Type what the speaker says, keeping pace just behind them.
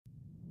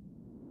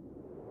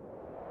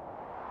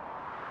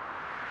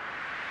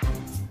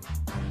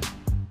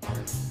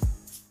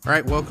All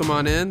right, welcome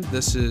on in.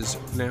 This is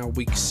now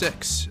week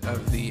 6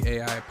 of the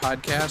AI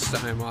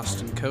podcast. I'm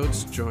Austin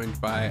Coates, joined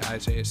by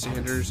Isaiah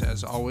Sanders,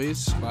 as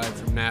always, live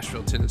from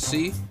Nashville,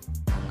 Tennessee.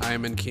 I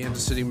am in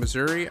Kansas City,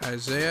 Missouri.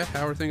 Isaiah,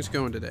 how are things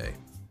going today?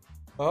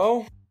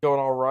 Oh, going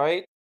all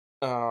right.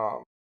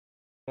 Um,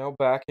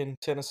 back in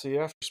Tennessee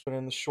after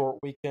spending the short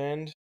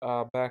weekend.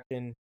 Back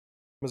in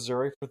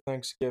Missouri for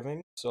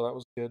Thanksgiving, so that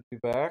was good to be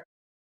back.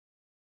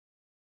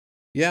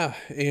 Yeah,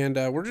 and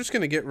we're just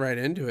going to get right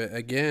into it.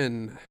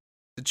 Again,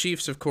 the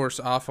Chiefs, of course,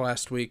 off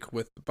last week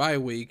with the bye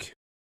week,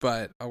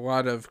 but a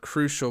lot of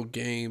crucial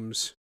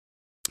games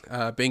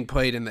being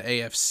played in the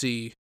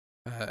AFC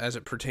as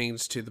it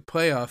pertains to the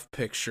playoff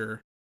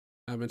picture.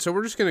 And so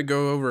we're just going to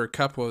go over a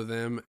couple of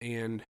them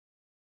and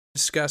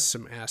discuss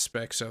some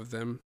aspects of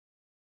them.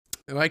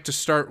 I'd like to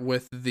start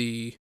with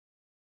the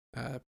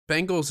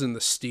Bengals and the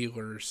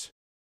Steelers.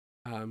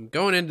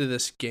 Going into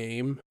this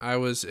game, I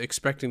was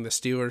expecting the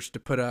Steelers to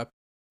put up,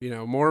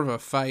 more of a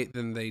fight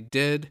than they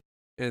did,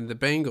 and the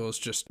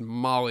Bengals just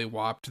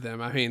mollywopped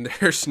them. I mean,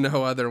 there's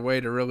no other way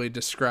to really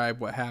describe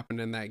what happened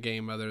in that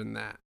game other than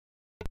that.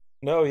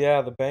 No,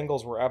 yeah, the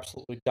Bengals were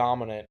absolutely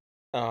dominant.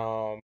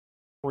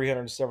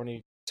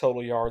 370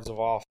 total yards of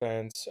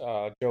offense.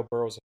 Joe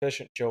Burrow's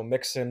efficient. Joe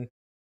Mixon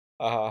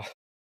uh,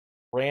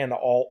 ran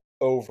all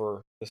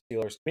over the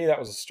Steelers. To me, that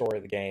was the story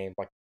of the game.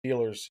 Like, the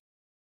Steelers'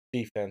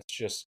 defense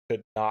just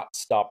could not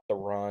stop the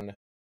run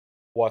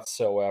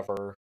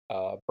whatsoever.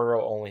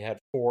 Burrow only had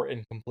 4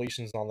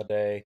 incompletions on the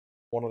day.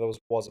 One of those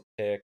was a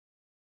pick,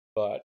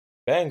 but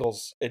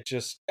Bengals, it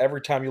just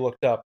every time you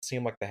looked up, it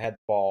seemed like they had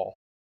the ball.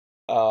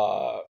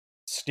 Uh,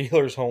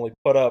 Steelers only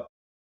put up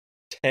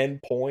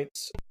 10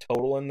 points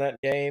total in that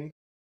game.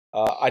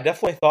 I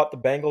definitely thought the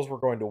Bengals were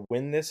going to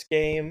win this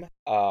game.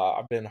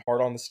 I've been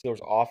hard on the Steelers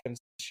offense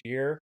this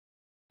year.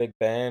 Big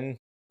Ben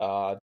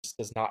just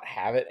does not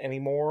have it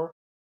anymore.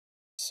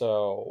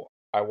 So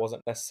I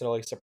wasn't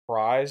necessarily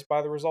surprised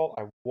by the result.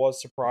 I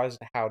was surprised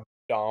at how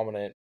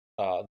dominant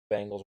the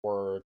Bengals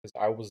were because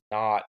I was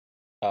not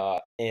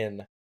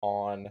in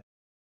on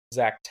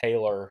Zach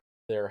Taylor,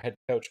 their head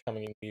coach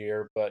coming into the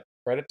year. But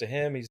credit to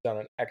him, he's done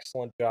an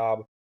excellent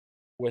job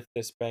with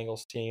this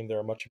Bengals team. They're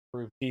a much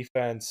improved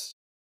defense,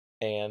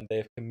 and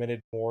they've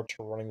committed more to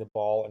running the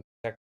ball and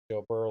protecting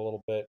Joe Burrow a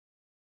little bit.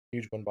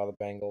 Huge win by the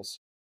Bengals.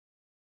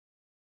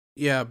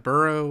 Yeah,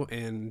 Burrow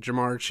and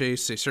Jamar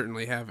Chase, they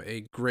certainly have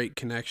a great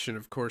connection.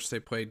 Of course,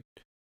 they played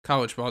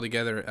college ball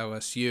together at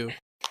LSU.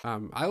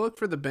 I look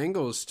for the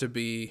Bengals to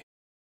be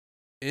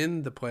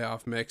in the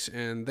playoff mix,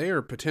 and they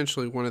are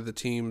potentially one of the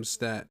teams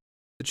that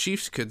the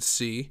Chiefs could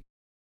see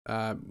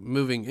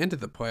moving into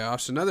the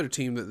playoffs. Another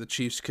team that the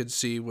Chiefs could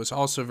see was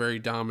also very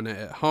dominant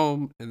at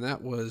home, and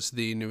that was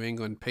the New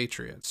England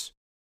Patriots.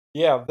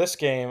 Yeah, this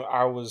game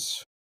I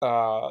was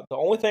the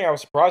only thing I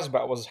was surprised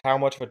about was how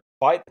much of a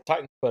fight the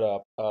Titans put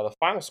up. The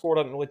final score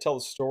doesn't really tell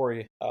the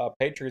story.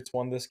 Patriots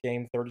won this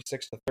game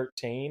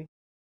 36-13.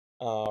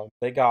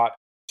 They got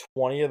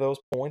 20 of those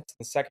points in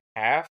the second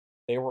half.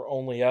 They were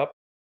only up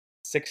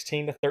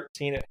 16-13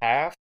 at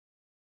half.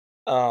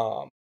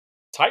 Um,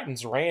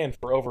 Titans ran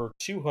for over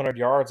 200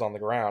 yards on the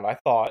ground. I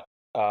thought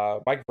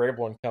Mike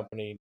Vrabel and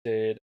company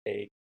did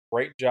a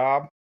great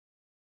job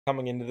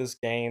coming into this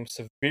game,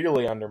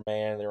 severely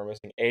undermanned. They were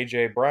missing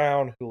A.J.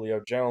 Brown,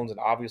 Julio Jones, and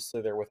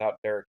obviously they're without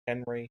Derrick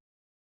Henry.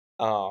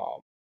 Um,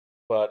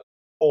 but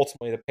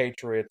ultimately, the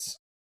Patriots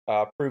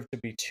proved to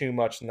be too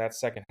much in that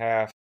second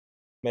half.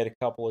 Made a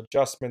couple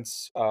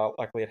adjustments,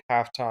 likely at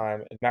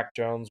halftime, and Mac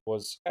Jones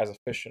was as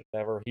efficient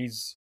as ever.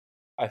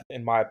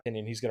 In my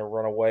opinion, he's going to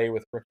run away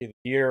with Rookie of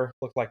the Year.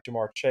 Looked like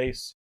Jamar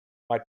Chase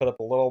might put up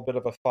a little bit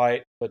of a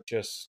fight, but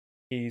just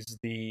he's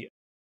the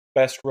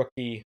best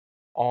rookie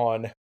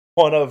on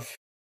one of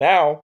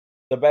now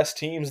the best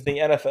teams in the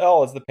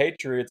NFL as the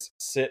Patriots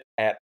sit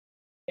at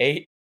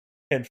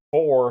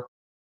 8-4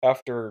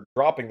 after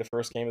dropping the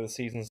first game of the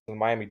season to the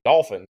Miami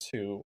Dolphins,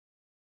 who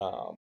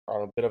are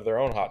on a bit of their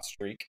own hot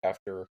streak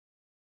after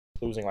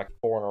losing like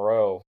 4 in a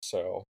row.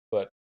 So,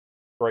 but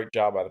great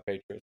job by the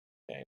Patriots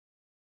game.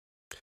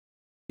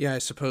 Yeah, I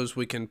suppose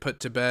we can put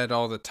to bed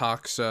all the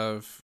talks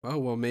of, oh,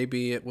 well,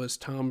 maybe it was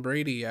Tom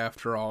Brady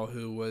after all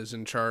who was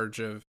in charge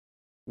of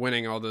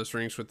winning all those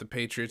rings with the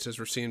Patriots, as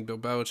we're seeing Bill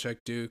Belichick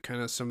do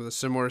kind of some of the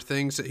similar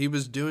things that he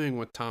was doing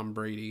with Tom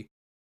Brady.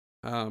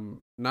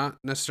 Not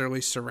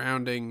necessarily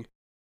surrounding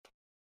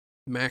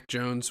Mac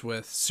Jones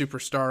with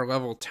superstar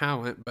level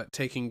talent, but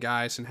taking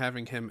guys and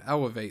having him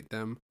elevate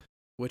them,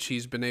 which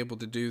he's been able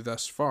to do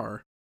thus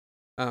far.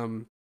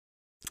 Um,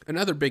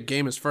 Another big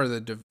game as far as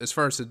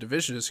the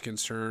division is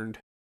concerned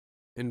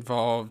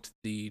involved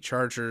the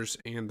Chargers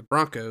and the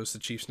Broncos, the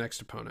Chiefs'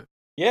 next opponent.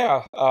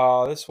 Yeah,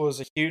 this was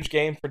a huge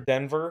game for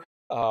Denver.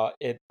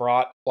 It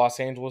brought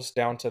Los Angeles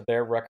down to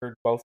their record.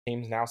 Both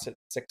teams now sit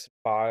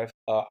 6-5.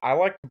 I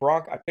like the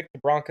I picked the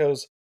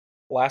Broncos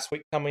last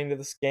week coming into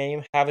this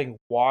game, having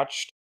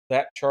watched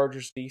that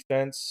Chargers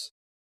defense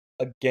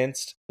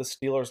against the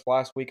Steelers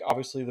last week.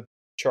 Obviously, the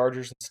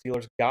Chargers and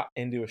Steelers got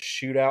into a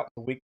shootout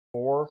the week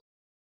before.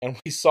 and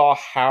we saw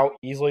how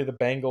easily the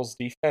Bengals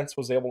defense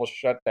was able to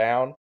shut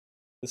down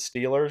the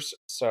Steelers.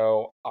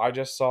 So I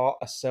just saw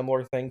a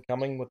similar thing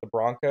coming with the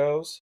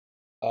Broncos.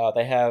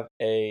 They have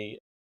a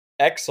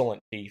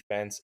excellent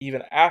defense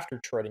even after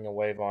trading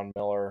away Von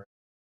Miller,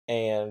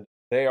 and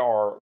they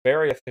are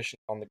very efficient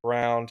on the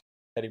ground.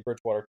 Teddy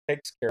Bridgewater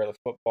takes care of the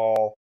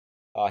football.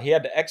 He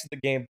had to exit the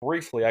game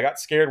briefly. I got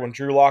scared when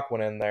Drew Lock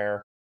went in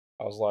there.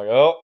 I was like,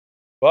 oh,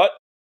 but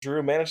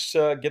Drew managed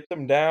to get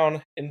them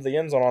down into the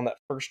end zone on that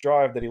first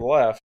drive that he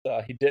left.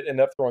 He did end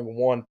up throwing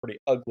one pretty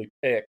ugly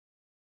pick,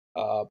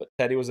 but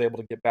Teddy was able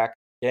to get back in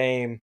the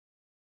game,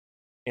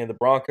 and the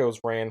Broncos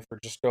ran for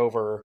just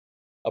over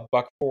a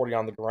buck 40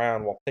 on the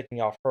ground while picking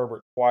off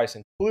Herbert twice,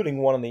 including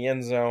one in the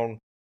end zone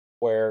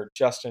where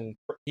Justin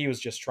he was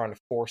just trying to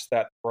force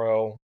that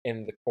throw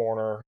into the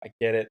corner. I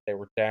get it; they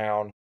were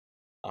down,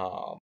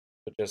 but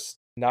just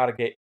not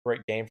a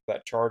great game for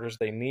that Chargers.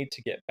 They need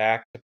to get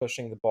back to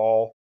pushing the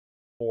ball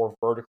more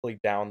vertically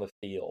down the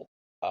field.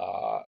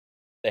 Uh,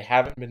 they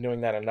haven't been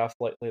doing that enough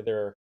lately.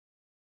 They're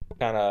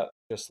kind of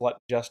just let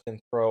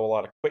Justin throw a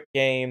lot of quick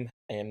game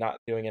and not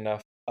doing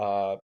enough.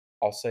 I'll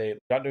say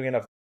not doing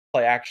enough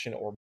play action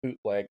or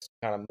bootlegs to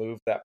kind of move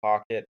that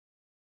pocket,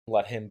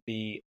 let him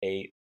be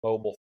a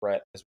mobile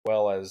threat as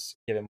well as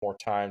give him more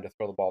time to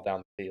throw the ball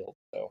down the field.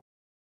 So,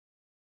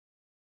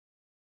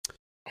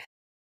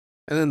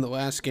 And then the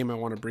last game I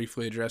want to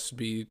briefly address would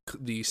be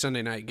the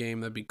Sunday night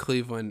game. That'd be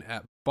Cleveland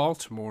at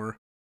Baltimore.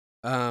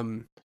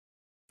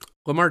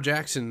 Lamar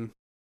Jackson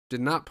did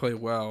not play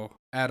well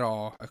at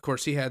all. Of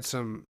course, he had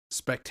some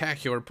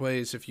spectacular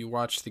plays if you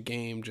watch the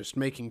game, just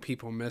making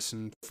people miss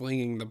and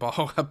flinging the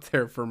ball up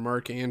there for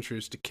Mark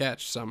Andrews to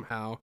catch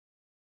somehow.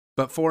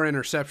 But 4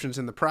 interceptions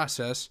in the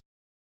process.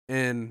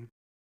 And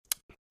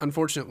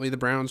unfortunately, the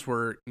Browns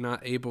were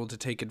not able to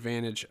take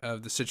advantage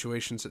of the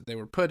situations that they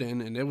were put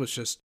in, and it was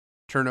just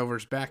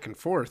turnovers back and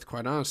forth,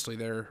 quite honestly,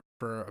 there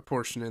for a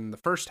portion in the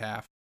first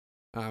half.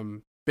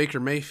 Baker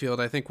Mayfield,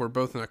 I think we're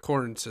both in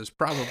accordance, is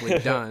probably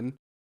done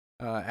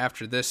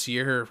after this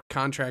year,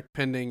 contract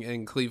pending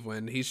in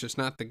Cleveland. He's just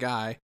not the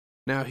guy.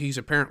 Now he's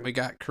apparently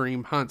got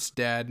Kareem Hunt's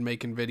dad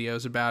making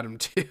videos about him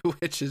too,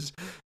 which is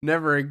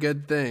never a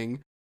good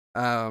thing.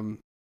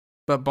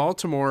 But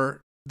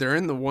Baltimore, they're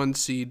in the 1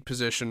 seed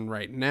position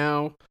right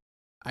now.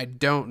 I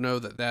don't know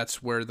that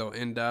that's where they'll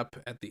end up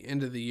at the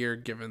end of the year,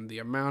 given the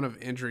amount of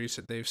injuries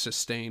that they've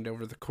sustained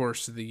over the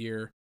course of the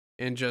year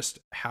and just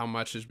how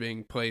much is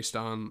being placed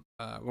on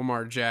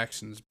Lamar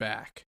Jackson's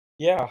back.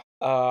 yeah,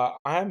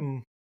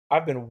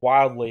 I've been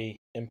wildly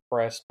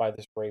impressed by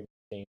this Ravens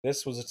team.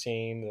 This was a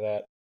team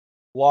that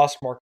lost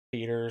Marcus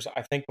Peters.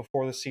 I think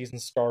before the season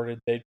started,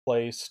 they'd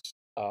placed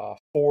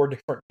 4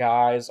 different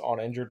guys on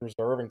injured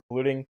reserve,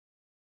 including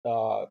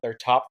their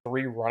top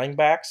 3 running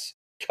backs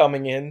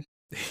coming in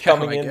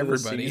coming like into the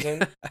everybody.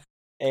 season,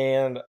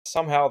 and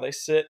somehow they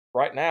sit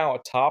right now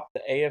atop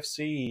the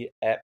AFC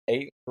at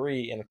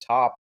 8-3 and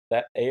atop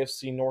that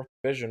AFC North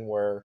division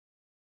where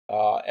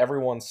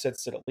everyone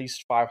sits at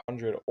least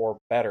 500 or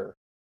better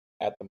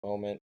at the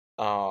moment.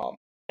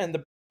 And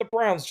the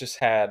Browns just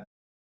had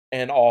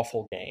an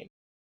awful game.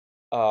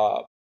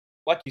 Uh,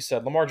 like you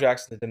said, Lamar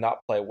Jackson did not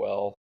play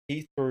well.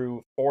 He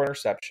threw 4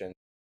 interceptions.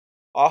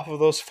 Off of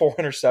those 4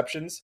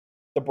 interceptions,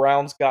 the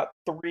Browns got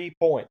 3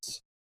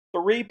 points.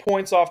 3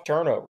 points off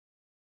turnover.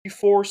 You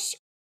force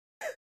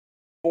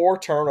 4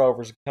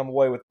 turnovers and come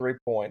away with 3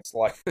 points.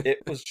 Like, it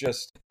was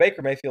just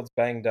Baker Mayfield's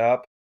banged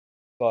up,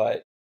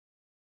 but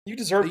you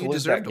deserve to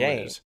lose that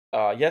game.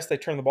 Yes, they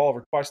turned the ball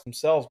over twice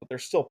themselves, but they're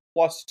still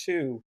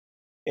 +2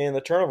 in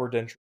the turnover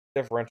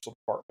differential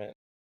department.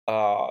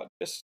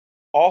 Just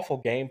awful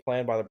game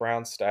plan by the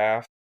Browns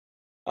staff,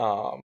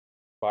 um,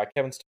 by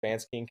Kevin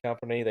Stefanski and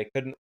company. They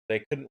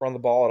couldn't run the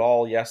ball at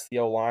all. Yes, the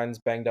O-line's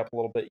banged up a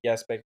little bit.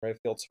 Yes, Baker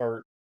Mayfield's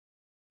hurt,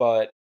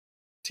 but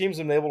teams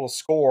have been able to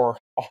score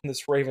on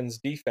this Ravens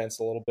defense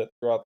a little bit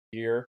throughout the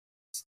year.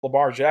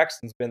 Lamar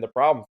Jackson's been the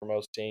problem for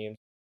most teams.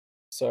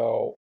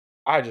 So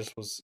I just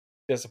was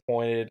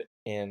disappointed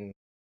in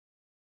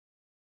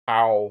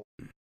how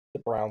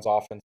the Browns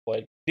offense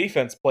played.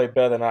 Defense played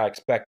better than I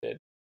expected.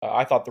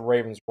 I thought the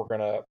Ravens were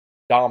going to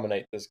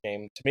dominate this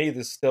game. To me,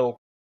 this still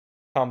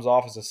comes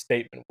off as a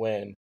statement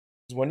win.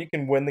 Because when you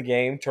can win the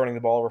game turning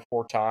the ball over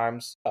 4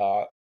 times,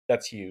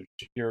 that's huge.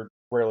 You're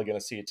rarely going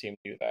to see a team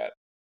do that.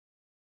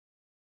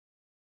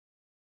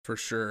 For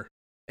sure.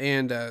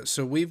 And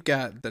so we've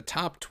got the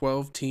top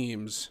 12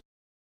 teams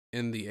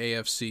in the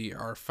AFC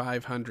are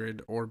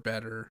 500 or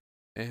better.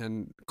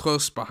 And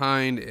close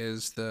behind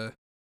is the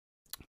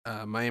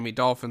Miami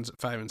Dolphins at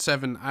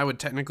 5-7. I would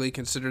technically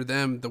consider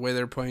them, the way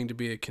they're playing, to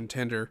be a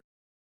contender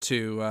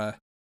to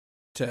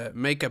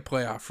make a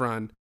playoff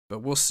run. But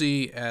we'll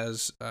see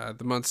as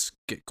the months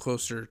get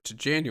closer to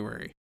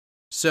January.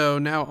 So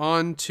now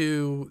on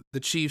to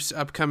the Chiefs'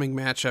 upcoming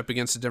matchup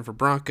against the Denver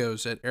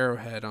Broncos at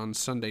Arrowhead on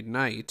Sunday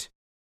night.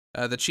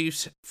 The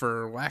Chiefs,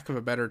 for lack of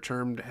a better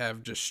term,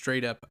 have just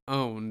straight up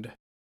owned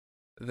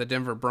the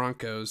Denver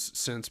Broncos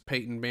since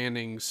Peyton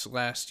Manning's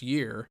last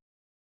year.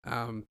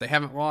 They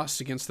haven't lost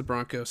against the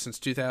Broncos since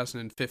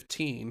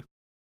 2015.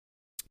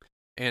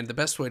 And the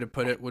best way to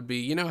put it would be,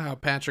 you know how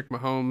Patrick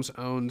Mahomes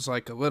owns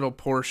like a little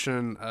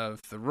portion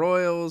of the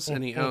Royals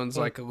and he owns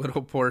like a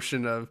little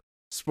portion of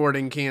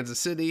Sporting Kansas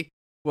City?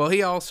 Well,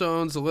 he also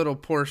owns a little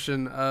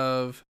portion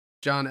of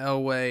John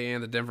Elway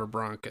and the Denver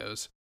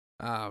Broncos.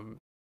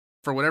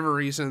 For whatever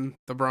reason,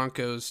 the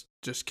Broncos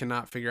just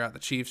cannot figure out the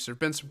Chiefs. There have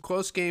been some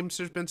close games.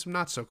 There's been some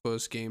not so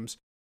close games.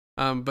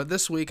 But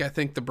this week, I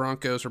think the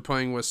Broncos are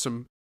playing with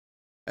some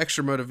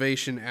extra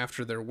motivation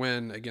after their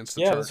win against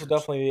the Chargers. This will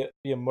definitely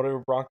be a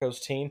motivated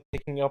Broncos team.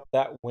 Picking up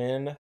that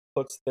win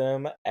puts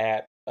them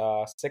at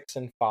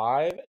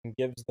 6-5 and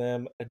gives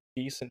them a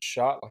decent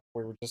shot, like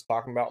we were just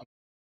talking about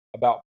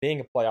being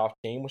a playoff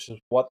team, which is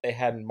what they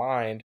had in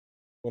mind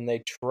when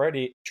they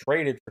traded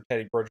for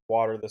Teddy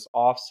Bridgewater this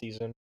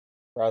offseason,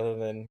 rather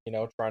than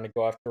trying to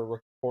go after a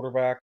rookie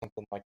quarterback,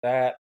 something like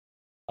that.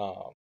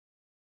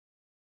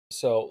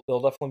 So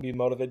they'll definitely be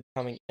motivated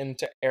coming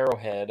into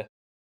Arrowhead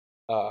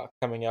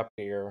coming up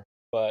here.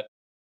 But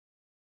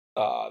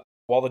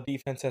while the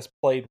defense has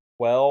played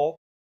well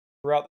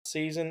throughout the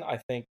season, I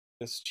think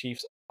this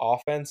Chiefs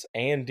offense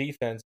and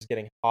defense is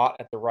getting hot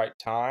at the right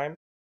time.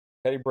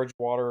 Teddy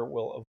Bridgewater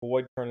will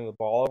avoid turning the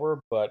ball over,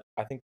 but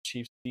I think the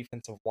Chiefs'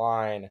 defensive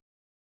line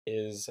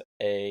is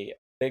a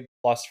big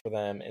plus for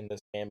them in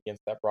this game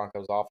against that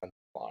Broncos offensive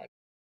line.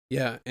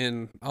 Yeah,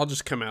 and I'll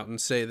just come out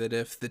and say that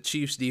if the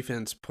Chiefs'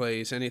 defense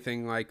plays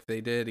anything like they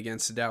did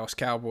against the Dallas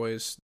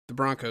Cowboys, the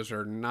Broncos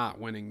are not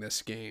winning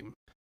this game.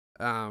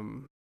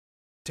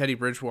 Teddy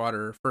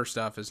Bridgewater, first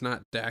off, is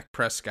not Dak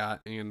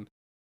Prescott, and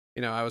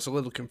I was a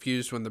little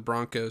confused when the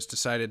Broncos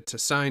decided to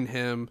sign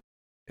him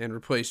and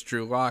replace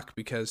Drew Lock,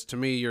 because to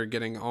me, you're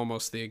getting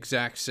almost the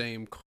exact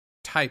same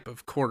type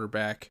of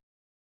quarterback.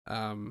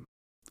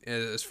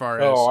 As far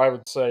as I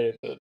would say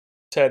that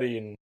Teddy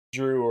and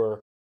Drew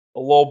are a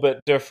little bit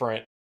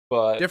different,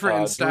 but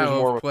different in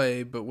style of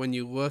play. But when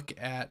you look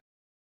at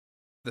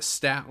the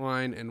stat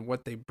line and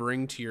what they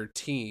bring to your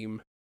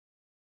team,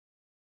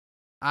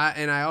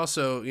 I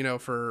also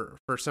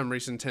for some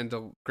reason tend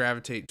to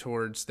gravitate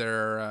towards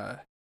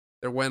their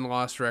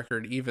win-loss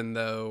record, even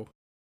though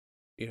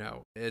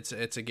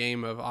it's a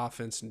game of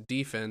offense and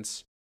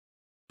defense.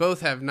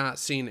 Both have not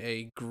seen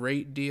a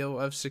great deal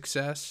of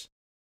success.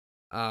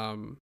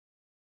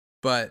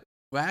 But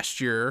last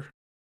year,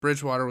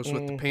 Bridgewater was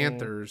with the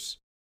Panthers,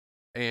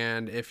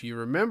 and if you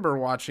remember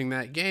watching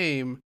that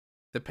game,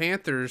 the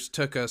Panthers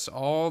took us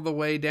all the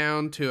way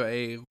down to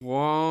a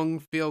long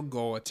field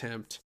goal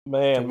attempt to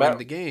win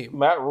the game.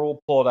 Matt Rule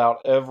pulled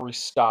out every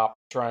stop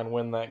to try and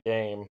win that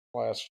game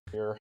last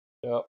year.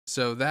 Yep.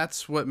 So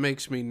that's what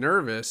makes me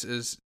nervous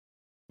is,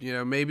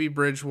 maybe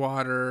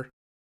Bridgewater,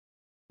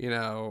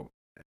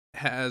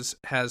 has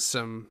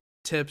some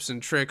tips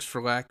and tricks,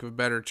 for lack of a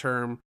better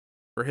term,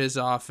 for his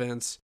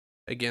offense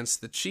against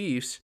the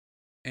Chiefs,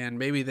 and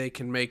maybe they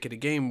can make it a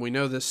game. We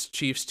know this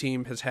Chiefs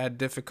team has had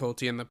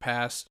difficulty in the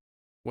past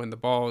when the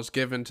ball is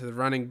given to the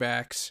running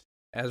backs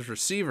as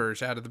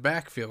receivers out of the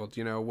backfield.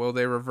 Will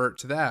they revert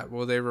to that?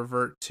 Will they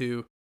revert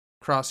to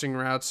crossing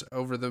routes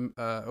over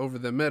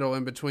the middle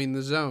in between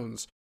the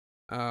zones?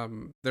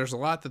 There's a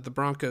lot that the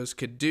Broncos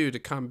could do to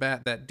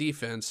combat that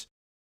defense,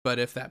 but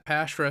if that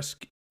pass rush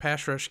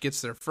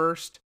gets there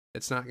first,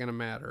 it's not going to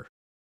matter.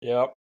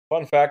 Yep.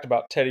 Fun fact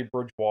about Teddy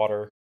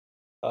Bridgewater,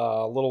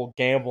 a little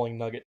gambling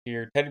nugget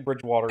here. Teddy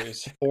Bridgewater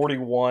is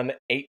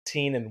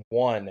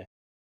 41-18-1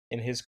 in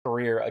his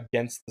career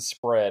against the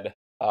spread.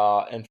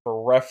 And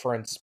for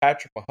reference,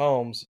 Patrick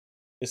Mahomes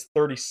is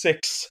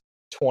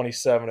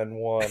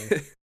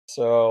 36-27-1.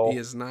 So he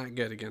is not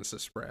good against the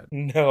spread.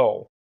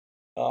 No.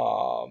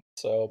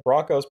 So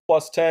Broncos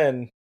plus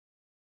 10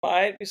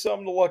 might be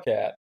something to look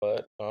at,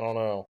 but I don't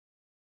know.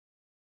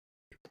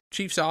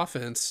 Chiefs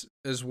offense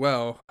as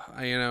well.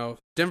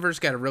 Denver's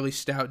got a really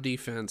stout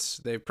defense.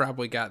 They've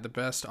probably got the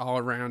best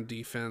all-around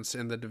defense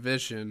in the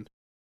division.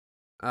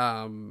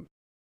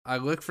 I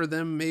look for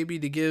them maybe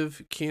to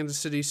give Kansas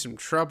City some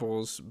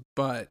troubles,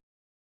 but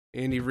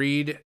Andy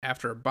Reid,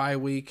 after a bye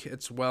week,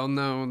 it's well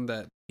known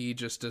that he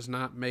just does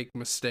not make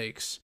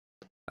mistakes.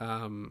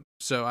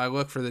 So I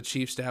look for the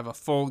Chiefs to have a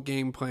full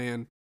game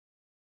plan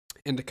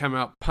and to come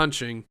out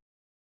punching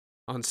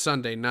on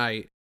Sunday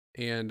night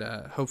and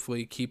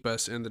hopefully keep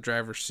us in the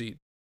driver's seat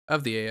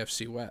of the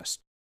AFC West.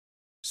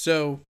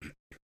 So,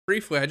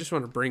 briefly, I just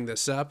want to bring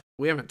this up.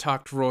 We haven't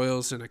talked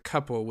Royals in a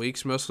couple of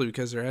weeks, mostly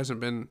because there hasn't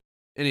been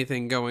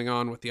anything going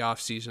on with the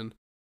offseason.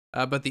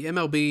 But the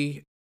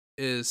MLB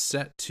is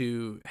set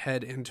to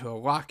head into a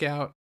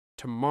lockout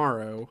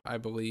tomorrow, I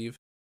believe,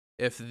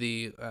 if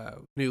the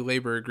new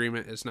labor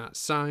agreement is not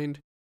signed.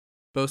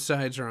 Both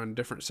sides are on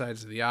different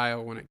sides of the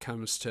aisle when it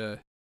comes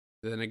to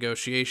the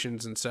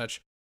negotiations and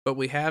such. But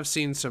we have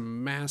seen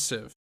some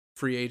massive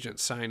free agent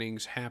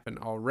signings happen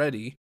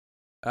already.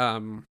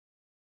 We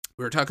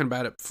were talking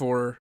about it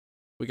before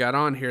we got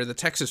on here. The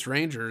Texas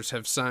Rangers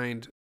have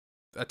signed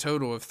a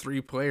total of 3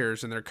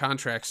 players, and their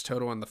contracts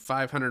total in the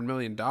 $500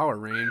 million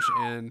range.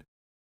 And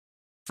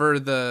for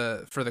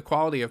the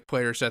quality of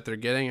players that they're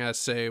getting, I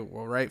say,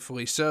 well,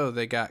 rightfully so.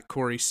 They got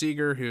Corey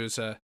Seager, who's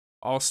a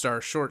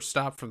all-star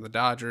shortstop from the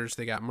Dodgers.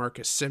 They got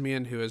Marcus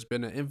Semien, who has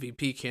been an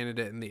MVP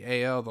candidate in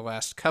the AL the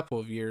last couple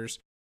of years,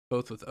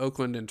 both with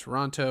Oakland and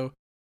Toronto.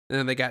 And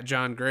then they got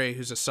John Gray,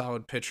 who's a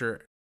solid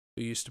pitcher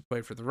who used to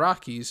play for the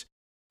Rockies.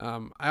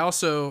 I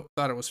also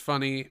thought it was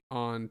funny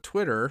on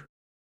Twitter.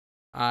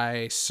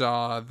 I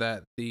saw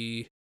that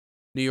the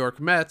New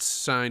York Mets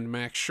signed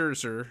Max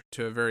Scherzer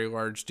to a very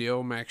large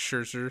deal. Max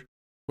Scherzer, of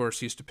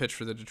course, used to pitch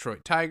for the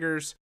Detroit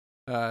Tigers,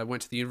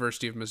 went to the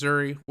University of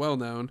Missouri, well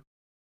known.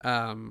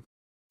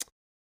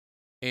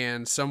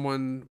 And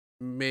someone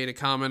made a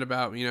comment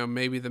about,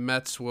 maybe the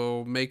Mets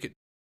will make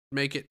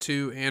it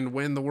to and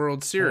win the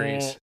World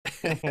Series.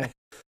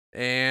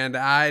 And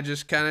I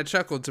just kind of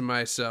chuckled to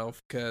myself,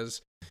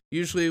 because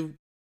usually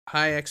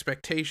high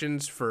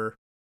expectations for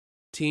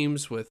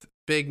teams with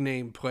big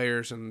name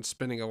players and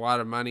spending a lot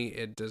of money,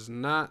 it does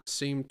not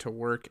seem to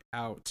work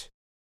out.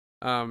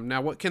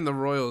 Now, what can the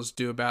Royals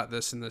do about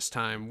this in this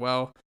time?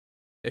 Well,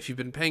 if you've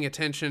been paying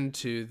attention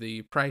to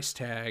the price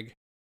tag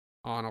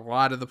on a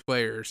lot of the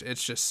players,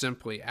 it's just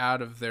simply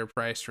out of their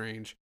price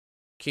range.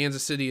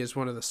 Kansas City is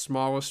one of the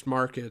smallest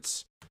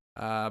markets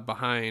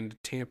behind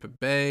Tampa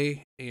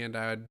Bay, and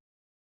I'd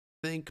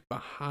think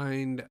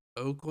behind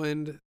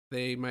Oakland.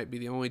 They might be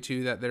the only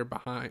two that they're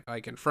behind,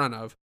 like in front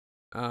of.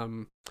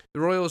 The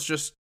Royals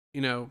just,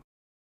 they're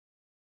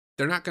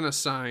not going to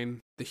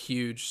sign the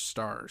huge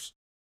stars.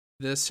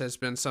 This has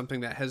been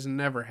something that has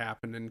never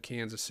happened in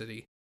Kansas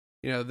City.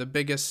 The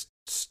biggest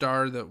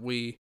star that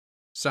we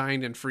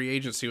signed in free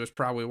agency was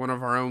probably one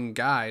of our own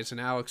guys, and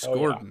Alex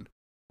Gordon.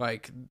 Yeah.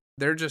 Like,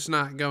 they're just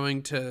not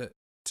going to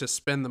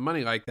spend the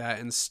money like that.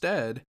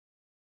 Instead,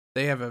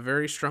 they have a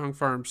very strong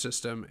farm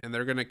system, and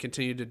they're going to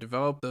continue to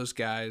develop those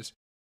guys.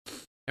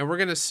 And we're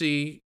going to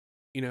see,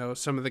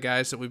 some of the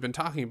guys that we've been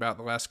talking about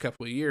the last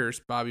couple of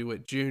years, Bobby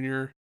Witt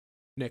Jr.,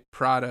 Nick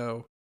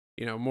Pratto,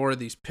 more of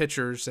these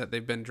pitchers that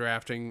they've been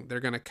drafting, they're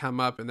going to come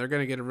up and they're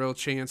going to get a real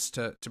chance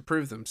to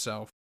prove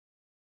themselves.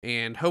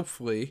 And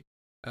hopefully,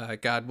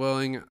 God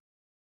willing,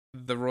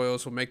 the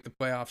Royals will make the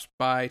playoffs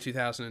by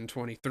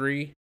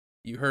 2023.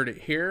 You heard it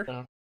here.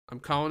 Yeah. I'm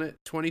calling it.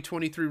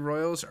 2023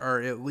 Royals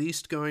are at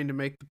least going to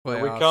make the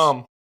playoffs. Here we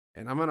come.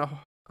 And I'm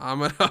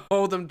gonna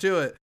hold them to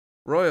it.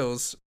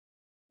 Royals,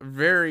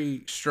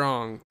 very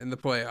strong in the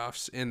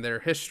playoffs in their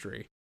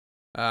history,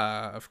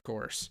 of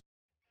course.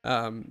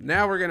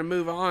 Now we're gonna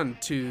move on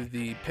to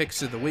the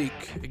picks of the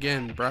week.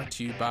 Again, brought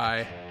to you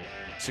by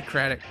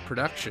Socratic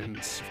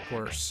Productions, of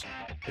course.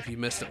 If you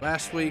missed it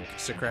last week,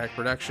 Socratic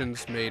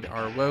Productions made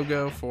our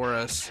logo for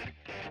us.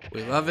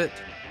 We love it.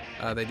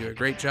 They do a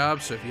great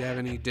job, so if you have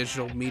any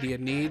digital media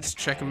needs,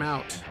 check them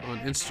out on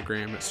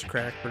Instagram at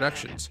Socratic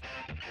Productions.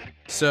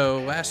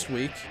 So last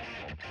week,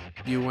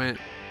 you went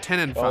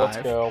 10-5. Let's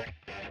go.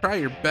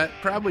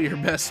 Probably your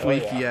best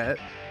week yet.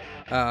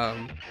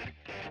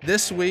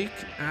 This week,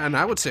 and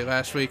I would say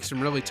last week, some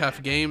really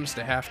tough games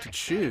to have to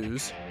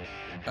choose.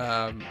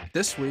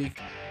 This week,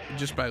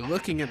 just by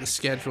looking at the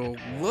schedule,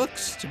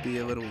 looks to be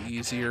a little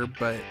easier,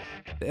 but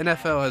the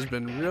NFL has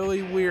been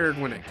really weird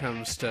when it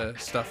comes to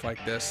stuff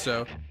like this.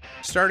 So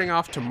starting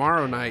off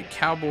tomorrow night,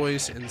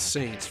 Cowboys and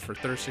Saints for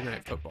Thursday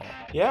Night Football.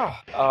 Yeah,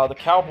 the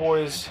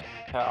Cowboys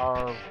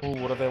are,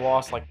 what have they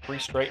lost, like 3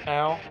 straight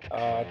now?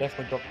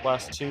 Definitely dropped the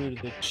last 2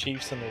 to the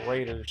Chiefs and the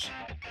Raiders.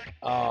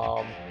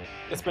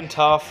 It's been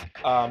tough,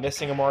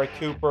 missing Amari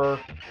Cooper,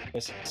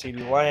 missing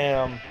CeeDee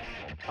Lamb,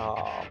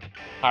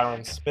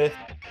 Tyron Smith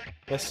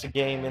missed a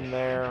game in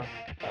there.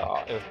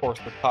 And of course,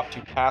 the top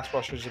 2 pass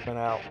rushers have been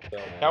out.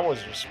 So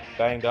Cowboys are just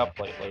banged up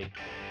lately.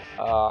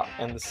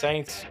 And the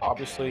Saints,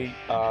 obviously,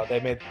 they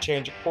made the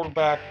change at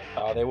quarterback.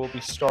 They will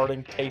be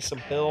starting Taysom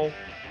Hill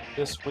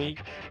this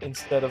week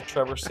instead of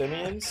Trevor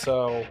Siemian.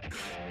 So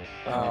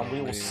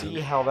we will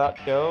see how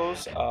that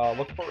goes.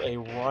 Look for a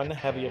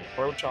run-heavy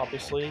approach,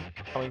 obviously,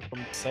 coming from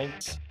the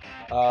Saints.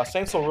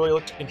 Saints will really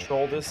look to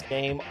control this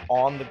game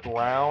on the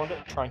ground,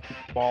 try and keep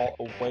the ball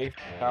away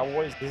from the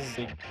Cowboys. This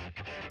is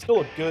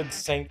still a good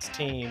Saints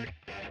team,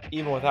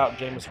 even without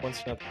Jameis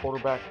Winston at the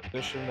quarterback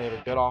position. They have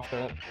a good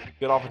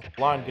offensive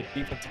line, good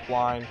defensive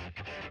line.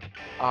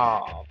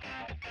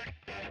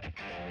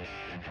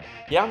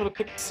 Yeah, I'm going to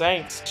pick the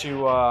Saints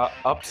to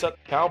upset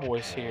the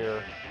Cowboys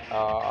here.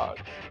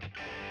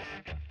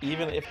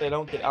 Even if they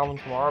don't get Alvin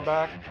Kamara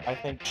back, I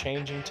think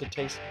changing to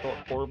Taysom Hill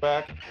at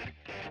quarterback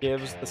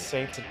gives the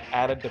Saints an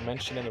added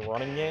dimension in the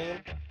running game.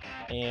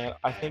 And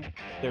I think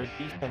their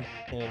defense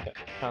can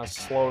kind of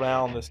slow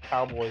down this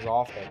Cowboys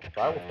offense.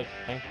 But I will take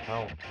the Saints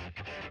home.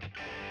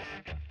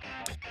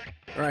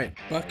 All right,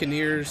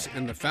 Buccaneers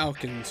and the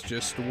Falcons,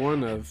 just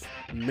one of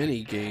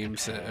many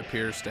games that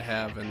appears to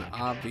have an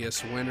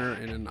obvious winner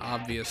and an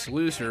obvious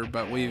loser,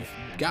 but we've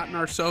gotten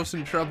ourselves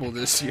in trouble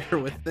this year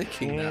with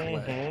thinking that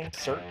way.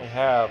 Certainly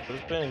have.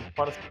 There's been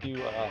quite a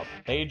few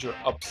major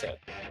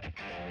upsets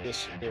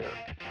this year.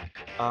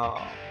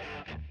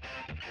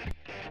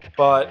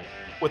 But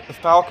with the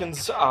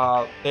Falcons,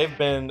 they've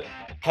been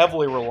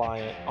heavily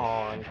reliant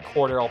on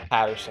Cordell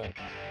Patterson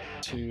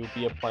to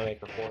be a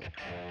playmaker for them.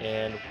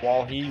 And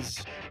while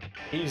he's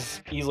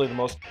he's easily the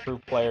most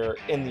improved player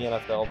in the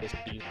NFL this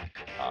season.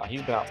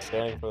 He's been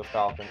outstanding for the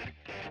Falcons.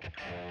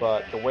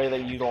 But the way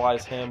they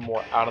utilize him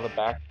more out of the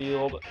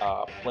backfield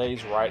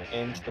plays right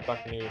into the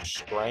Buccaneers'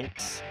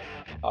 strengths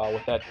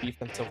with that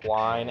defensive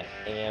line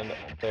and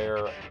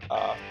their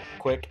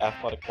quick,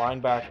 athletic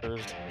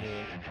linebackers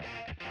and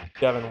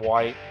Devin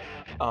White.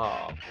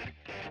 Um,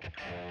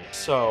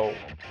 so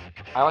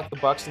I like the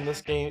Bucks in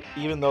this game,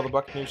 even though the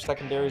Buccaneers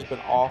secondary has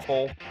been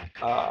awful.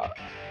 Uh,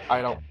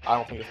 I don't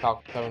think the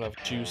Falcons have enough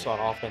juice on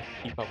offense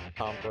to keep up with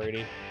Tom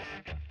Brady.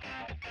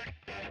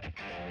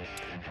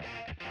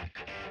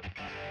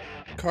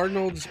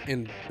 Cardinals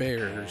and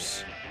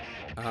Bears.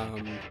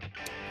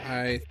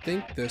 I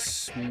think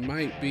this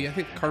might be. I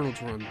think the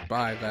Cardinals were on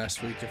bye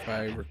last week, if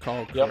I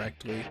recall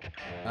correctly.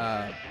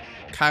 Yep.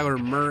 Kyler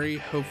Murray,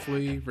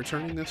 hopefully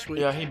returning this week.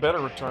 Yeah, he better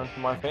return for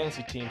my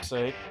fantasy team's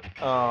sake.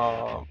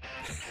 But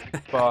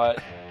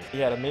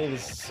yeah, to me,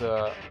 this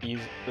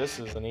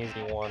is an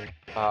easy one.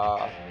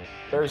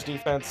 Bears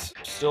defense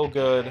still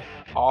good.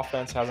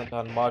 Offense hasn't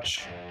done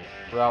much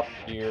throughout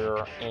the year,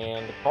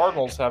 and the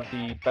Cardinals have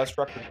the best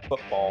record in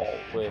football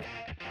with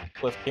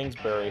Cliff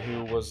Kingsbury,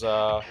 who was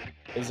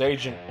his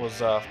agent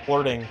was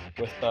flirting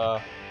with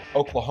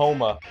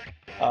Oklahoma,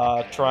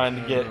 trying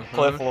to get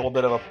Cliff a little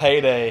bit of a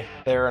payday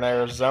there in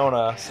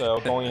Arizona. So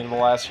going into the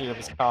last year of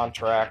his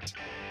contract,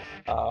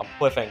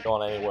 Cliff ain't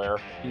going anywhere.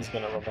 He's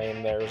going to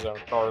remain the Arizona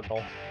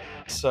Cardinal.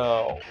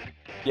 So,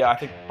 yeah, I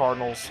think the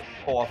Cardinals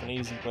pull off an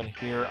easy win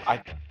here.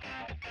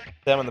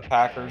 Them and the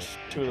Packers,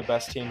 two of the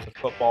best teams in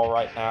football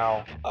right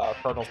now.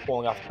 Cardinals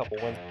pulling off a couple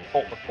wins.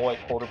 Colt McCoy,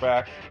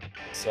 quarterback.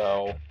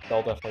 So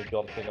they'll definitely be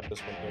able to pick up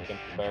this one here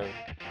against the Bears.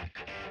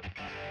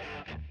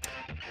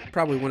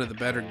 Probably one of the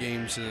better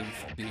games of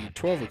the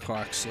 12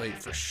 o'clock slate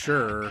for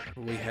sure.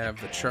 We have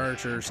the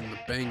Chargers and the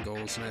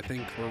Bengals, and I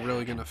think we're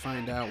really going to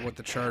find out what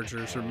the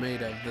Chargers are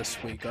made of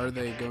this week. Are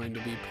they going to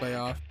be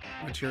playoff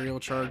material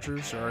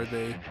Chargers, or are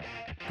they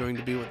going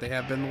to be what they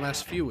have been the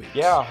last few weeks?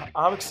 Yeah,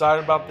 I'm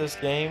excited about this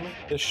game.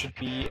 This should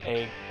be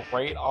a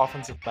great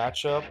offensive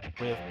matchup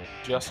with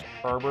Justin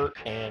Herbert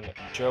and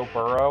Joe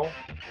Burrow.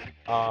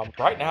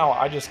 Right now,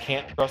 I just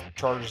can't trust the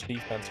Chargers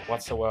defense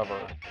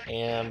whatsoever.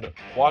 And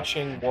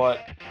watching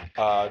what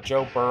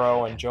Joe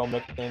Burrow and Joe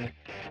Mixon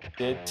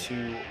did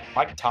to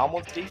Mike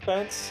Tomlin's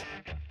defense,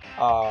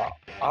 I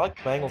like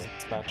the Bengals in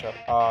this matchup.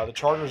 The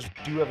Chargers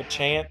do have a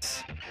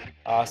chance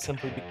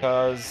simply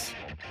because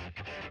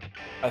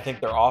I think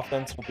their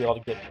offense will be able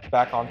to get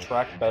back on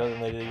track better than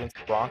they did against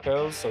the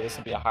Broncos. So this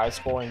will be a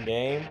high-scoring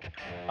game,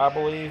 I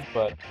believe,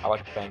 but I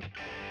like the Bengals.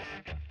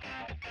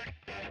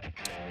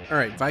 All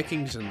right,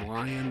 Vikings and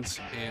Lions,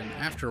 and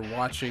after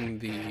watching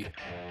the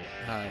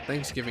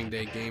Thanksgiving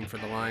Day game for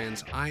the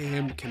Lions, I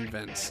am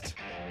convinced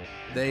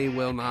they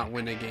will not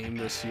win a game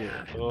this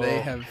year. Oh.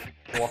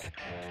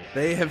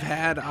 They have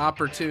had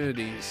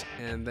opportunities,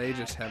 and they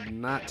just have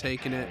not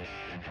taken it.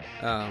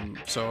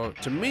 So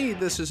to me,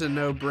 this is a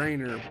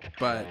no-brainer,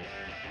 but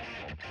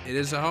it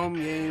is a home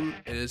game.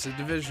 It is a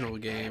divisional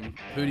game.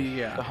 Who do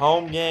you got? The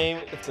home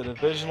game, it's a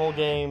divisional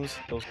games.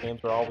 Those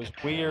games are always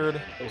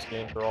weird. Those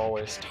games are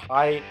always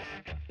tight.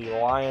 The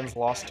Lions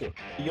lost to a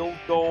field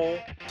goal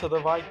to the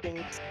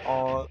Vikings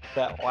on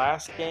that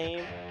last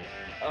game.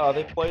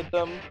 They played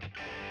them.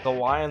 The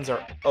Lions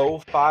are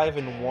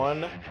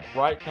 0-5-1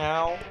 right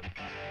now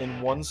in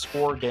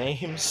one-score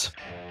games,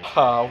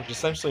 which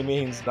essentially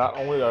means not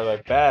only are they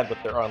bad, but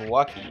they're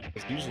unlucky,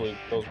 because usually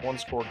those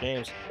one-score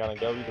games can kind of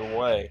go either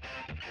way.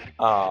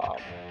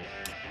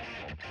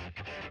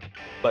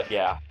 But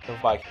yeah, the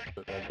Vikings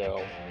are going to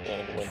go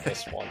and win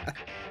this one.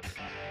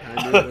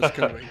 I knew it was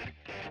coming.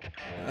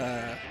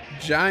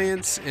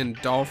 Giants and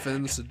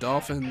Dolphins. The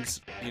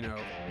Dolphins,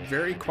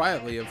 very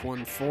quietly have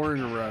won 4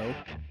 in a row.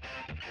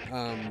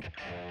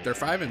 They're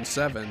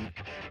 5-7,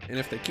 and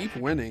if they keep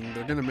winning,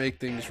 they're going to make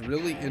things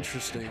really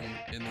interesting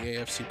in the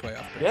AFC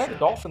playoff picture. Yeah, the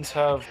Dolphins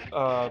have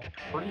a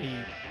pretty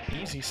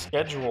easy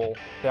schedule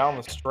down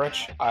the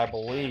stretch, I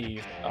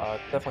believe.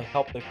 Definitely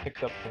helped they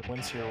picked up some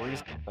wins here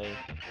recently.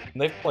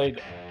 And they've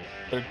played,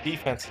 their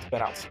defense has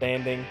been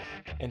outstanding,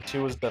 and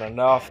 2 has been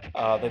enough.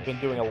 They've been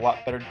doing a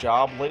lot better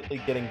job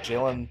lately getting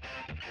Jalen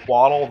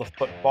Waddle the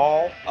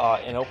football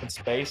in open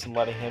space and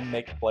letting him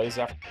make plays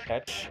after the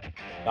catch,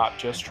 not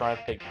just trying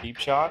to take deep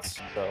shots.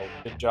 So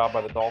good job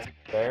by the Dolphins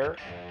there.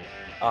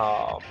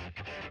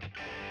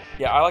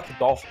 Yeah, I like the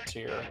Dolphins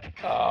here.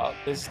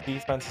 This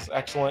defense is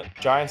excellent.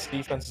 Giants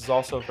defense is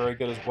also very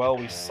good as well.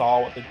 We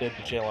saw what they did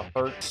to Jalen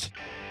Hurts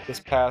this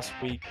past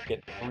week,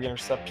 getting 3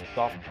 interceptions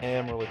off of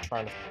him, really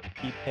trying to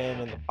keep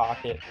him in the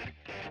pocket.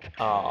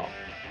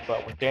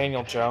 But with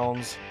Daniel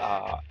Jones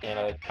and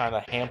a kind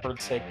of hampered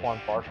Saquon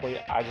Barkley,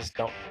 I just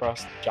don't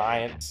trust the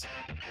Giants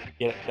to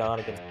get it done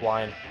against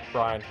Brian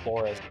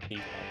Flores'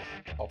 defense.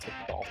 I'll take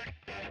the Dolphins.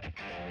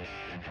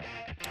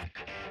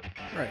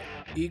 Right.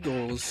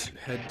 Eagles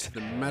head to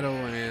the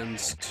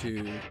Meadowlands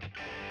to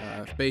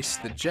face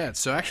the Jets.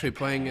 So actually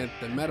playing at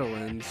the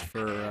Meadowlands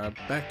for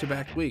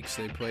back-to-back weeks.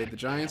 They played the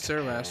Giants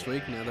there last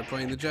week. Now they're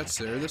playing the Jets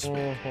there this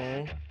week.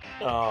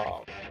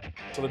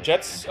 So the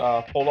Jets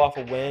pulled off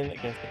a win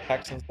against the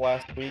Texans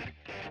last week.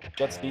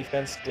 Jets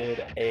defense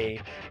did a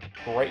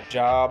great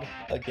job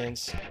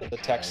against the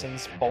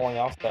Texans, pulling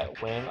off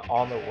that win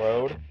on the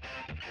road.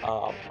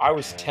 I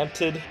was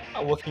tempted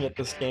looking at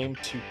this game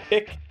to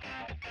pick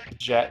the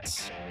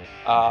Jets,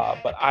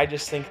 but I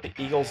just think the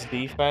Eagles'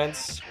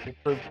 defense will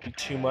prove to be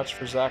too much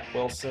for Zach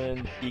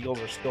Wilson. The Eagles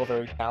are still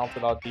very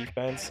talented on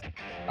defense.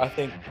 I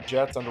think the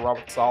Jets under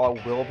Robert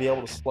Saleh will be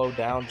able to slow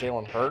down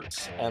Jalen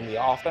Hurts and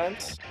the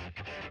offense.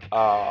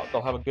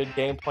 They'll have a good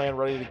game plan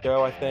ready to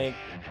go, I think,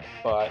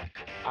 but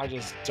I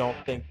just don't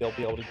think they'll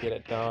be able to get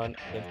it done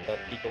against that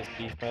Eagles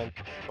defense,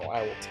 so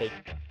I will take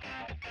it.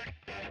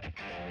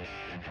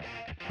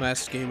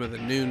 Last game of the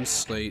noon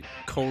slate,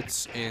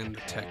 Colts and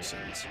the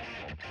Texans.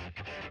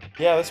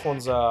 Yeah, this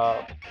one's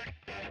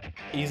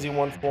easy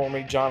one for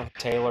me. Jonathan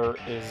Taylor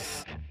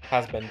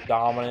has been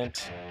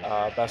dominant,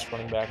 best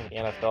running back in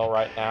the NFL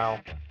right now,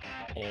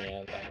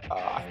 and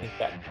I think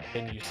that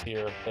continues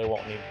here. They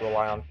won't need to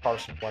rely on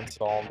Carson Wentz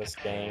at all in this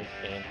game,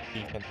 and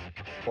defense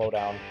slow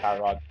down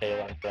Tyrod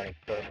Taylor and Brandon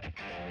Cook.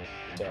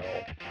 So,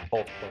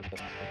 Colts win this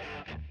one.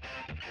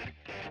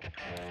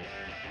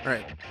 All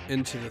right,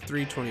 into the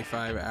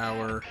 3:25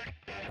 hour.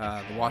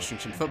 The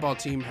Washington football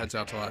team heads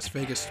out to Las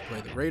Vegas to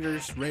play the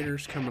Raiders.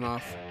 Raiders coming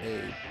off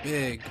a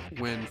big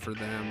win for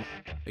them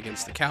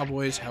against the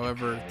Cowboys.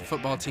 However, the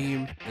football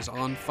team is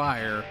on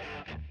fire.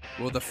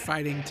 Will the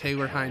Fighting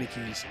Taylor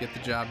Heineke's get the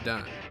job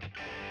done?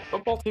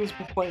 Football team's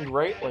been playing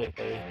great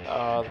lately.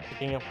 They're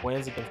picking up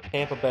wins against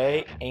Tampa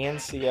Bay and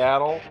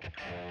Seattle.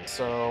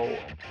 So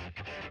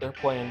they're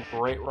playing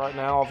great right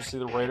now. Obviously,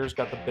 the Raiders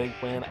got the big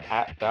win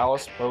at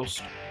Dallas.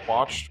 Most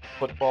watched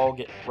football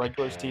get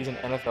regular season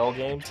NFL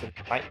games since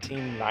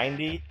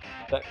 1990.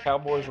 That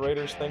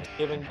Cowboys-Raiders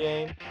Thanksgiving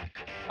game.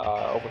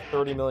 Over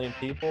 30 million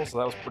people, so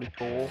that was pretty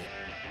cool.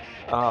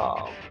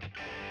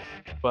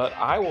 But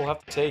I will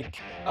have to take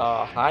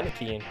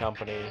Heineke and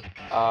company.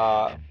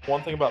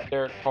 One thing about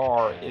Derek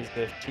Carr is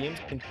if teams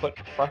can put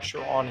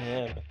pressure on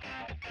him,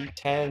 he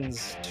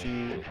tends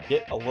to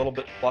get a little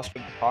bit flustered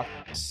in the pocket.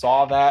 We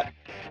saw that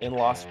in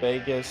Las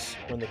Vegas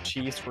when the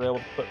Chiefs were able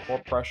to put more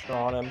pressure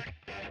on him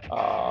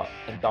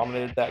and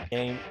dominated that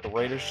game. The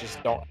Raiders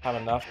just don't have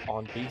enough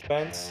on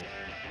defense.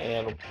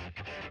 And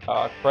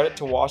credit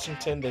to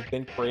Washington, they've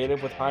been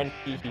creative with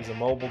Heineke. He's a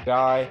mobile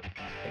guy.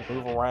 They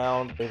move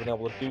around. They've been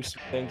able to do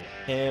some things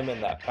with him in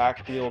that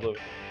backfield of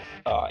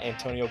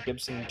Antonio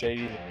Gibson,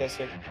 J.D.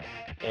 McKissick,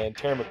 and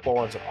Terry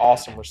McLaurin's an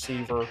awesome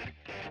receiver.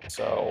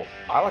 So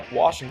I like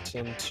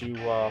Washington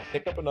to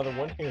pick up another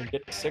win here and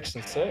get to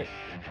 6-6.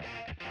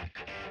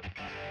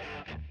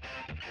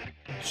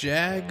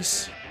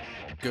 Jags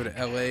go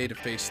to LA to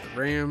face the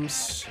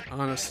Rams.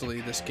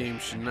 Honestly, this game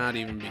should not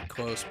even be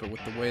close, but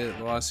with the way that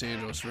the Los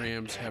Angeles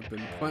Rams have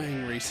been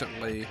playing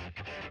recently,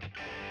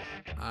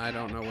 I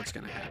don't know what's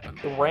going to happen.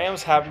 The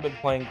Rams haven't been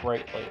playing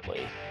great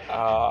lately.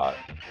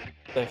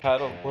 They've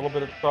had a little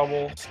bit of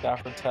trouble.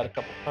 Stafford's had a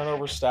couple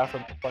turnovers.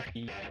 Stafford looked like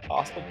he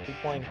possibly could be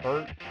playing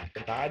hurt.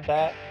 Denied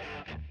that.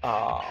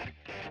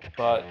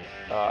 But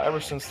ever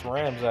since the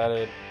Rams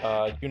added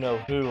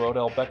you-know-who,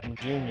 Odell Beckham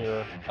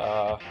Jr.,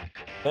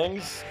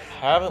 things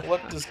haven't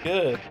looked as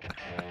good,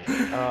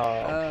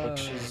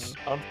 which is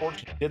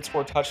unfortunate. He did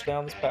score a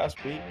touchdown this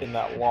past week in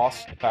that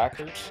loss to the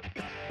Packers.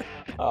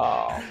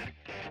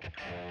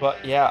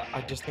 But yeah,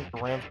 I just think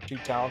the Rams are too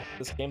talented for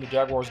this game. The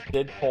Jaguars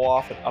did pull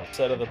off an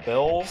upset of the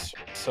Bills,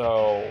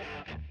 so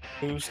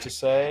who's to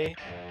say?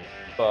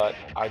 But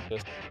I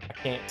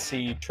can't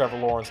see Trevor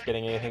Lawrence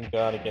getting anything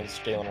done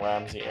against Jalen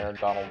Ramsey, Aaron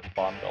Donald, and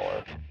Von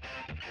Miller.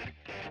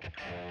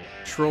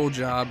 Troll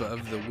job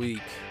of the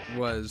week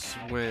was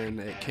when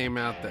it came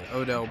out that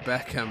Odell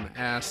Beckham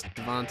asked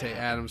Devontae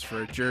Adams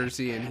for a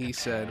jersey, and he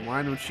said,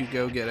 "Why don't you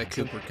go get a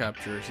Cooper Kupp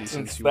jersey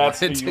since you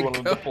that's wanted who you to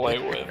wanted go to play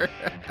there?"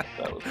 with?"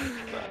 That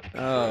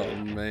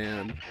was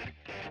man.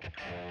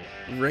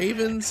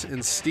 Ravens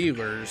and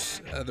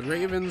Steelers. The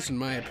Ravens, in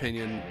my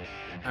opinion,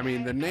 I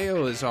mean, the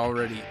nail is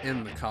already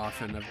in the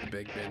coffin of the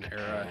Big Ben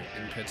era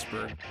in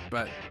Pittsburgh,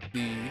 but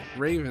the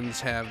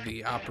Ravens have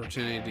the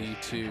opportunity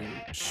to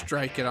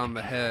strike it on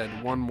the head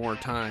one more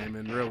time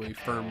and really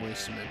firmly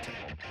cement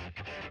it.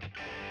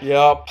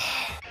 Yep.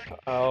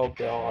 Oh,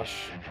 gosh.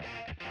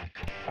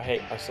 I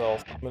hate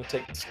myself. I'm going to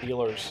take the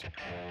Steelers.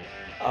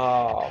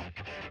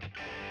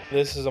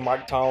 This is a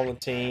Mike Tomlin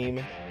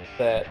team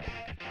that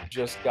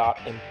just got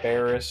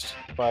embarrassed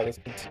by the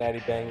Cincinnati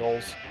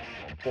Bengals,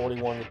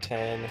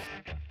 41-10.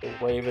 The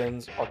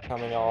Ravens are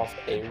coming off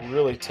a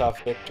really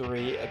tough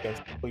victory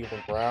against the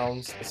Cleveland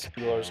Browns. The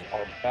Steelers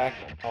are back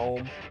at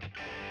home.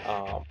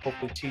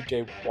 Hopefully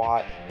TJ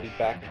Watt will be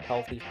back and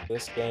healthy for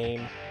this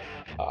game.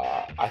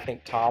 I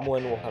think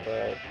Tomlin will have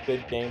a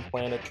good game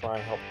plan to try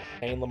and help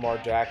contain Lamar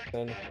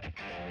Jackson,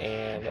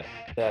 and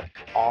that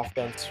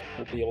offense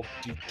will be able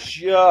to do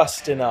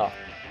just enough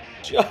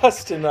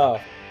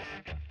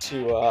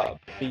to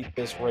beat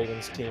this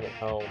Ravens team at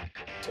home.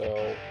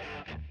 So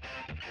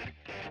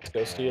let's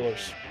go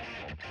Steelers.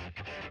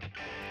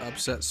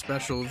 Upset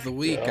special of the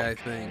week, Yeah. I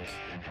think.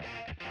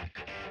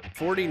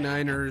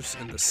 49ers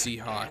and the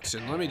Seahawks.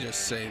 And let me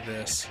just say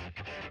this.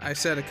 I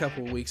said a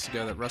couple of weeks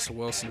ago that Russell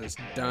Wilson is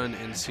done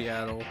in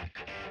Seattle.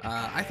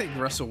 I think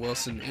Russell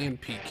Wilson and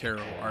Pete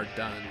Carroll are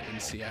done in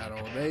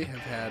Seattle. They have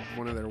had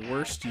one of their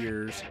worst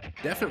years,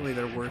 definitely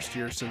their worst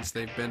year since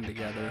they've been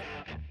together,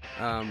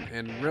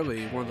 and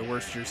really one of the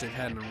worst years they've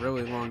had in a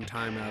really long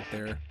time out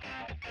there.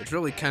 It's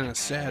really kind of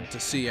sad to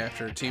see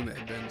after a team that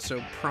had been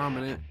so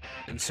prominent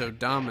and so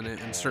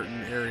dominant in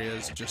certain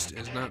areas just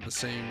is not the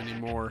same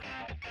anymore.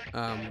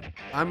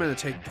 I'm going to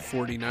take the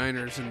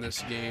 49ers in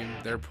this game.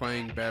 They're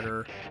playing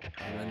better,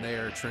 and they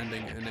are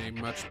trending in a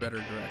much better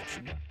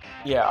direction.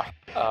 Yeah.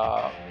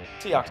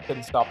 Seahawks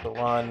couldn't stop the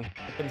run.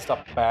 They couldn't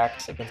stop the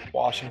backs against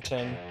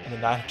Washington. And the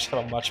Niners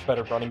have a much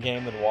better running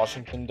game than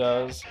Washington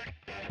does.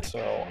 So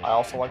I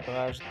also like the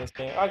Niners in this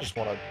game. I just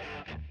want to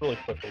really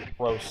quickly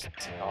roast the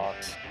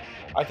Seahawks.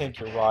 I think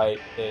you're right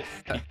that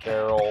Pete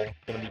Carroll is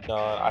going to be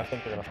done. I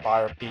think they're going to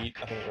fire Pete.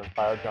 I think they're going to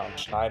fire John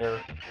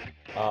Schneider.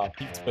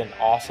 Pete's been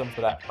awesome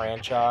for that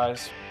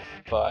franchise,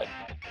 but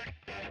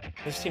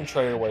this team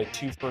traded away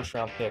 2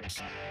 first-round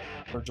picks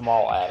for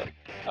Jamal Adams,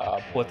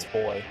 Blitz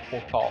Boy.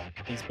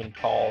 He's been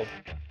called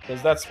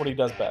because that's what he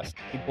does best.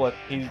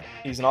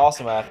 He's an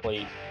awesome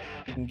athlete.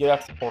 He can get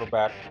after the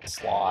quarterback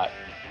slot.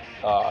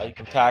 He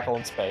can tackle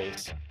in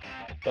space.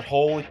 But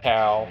holy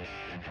cow,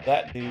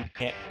 that dude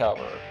can't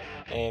cover.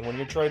 And when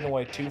you're trading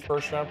away 2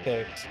 first-round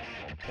picks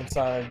and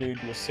signing a dude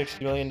to a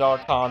 $60 million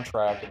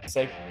contract at the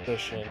safety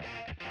position,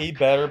 he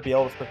better be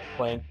able to freaking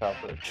play in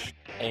coverage.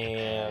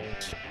 And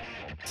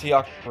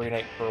Seahawks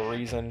 3-8 for a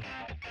reason.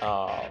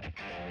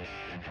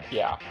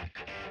 Yeah,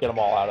 get them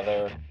all out of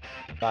there.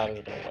 Niners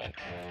are going to win.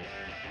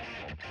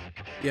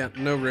 Yeah,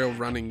 no real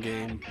running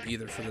game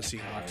either for the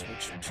Seahawks,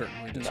 which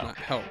certainly does not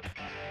help.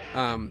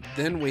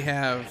 Then we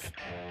have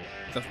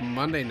the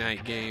Monday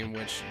night game,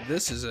 which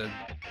this is a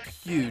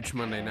huge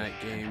Monday night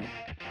game.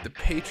 The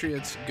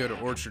Patriots go to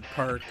Orchard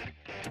Park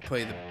to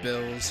play the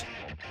Bills.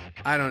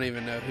 I don't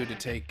even know who to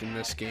take in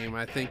this game.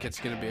 I think it's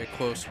going to be a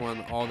close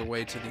one all the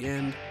way to the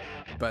end.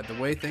 But the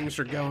way things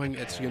are going,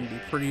 it's going to be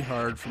pretty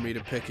hard for me to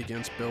pick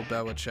against Bill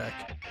Belichick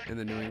and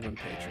the New England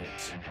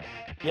Patriots.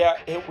 Yeah,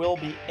 it will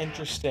be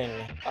interesting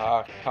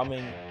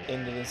coming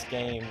into this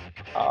game.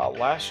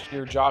 Last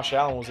year, Josh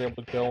Allen was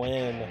able to go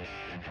in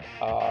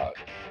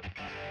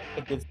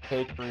against the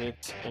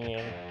Patriots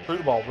and threw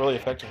the ball really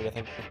effectively. I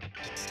think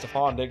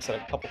Stephon Diggs had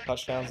a couple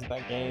touchdowns in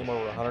that game,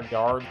 over 100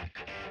 yards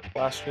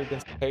last year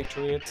against the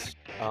Patriots.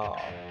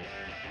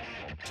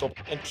 So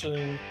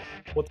interesting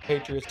what the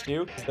Patriots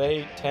do because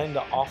they tend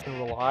to often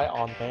rely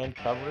on man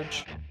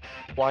coverage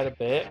quite a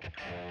bit,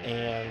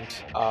 and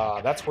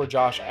that's where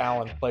Josh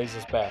Allen plays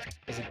his best,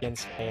 is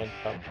against man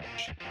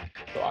coverage.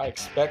 So I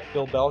expect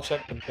Bill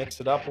Belichick to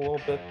mix it up a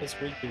little bit this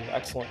week. He's an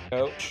excellent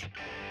coach.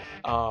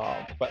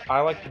 But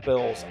I like the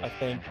Bills. I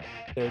think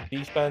their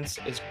defense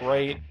is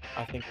great.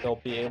 I think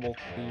they'll be able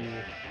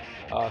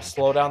to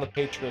slow down the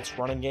Patriots'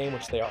 running game,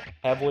 which they are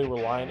heavily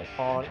reliant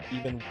upon,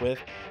 even with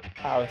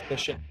how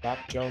efficient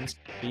Mac Jones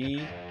can be.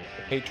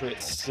 The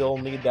Patriots still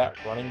need that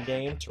running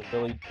game to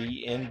really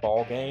be in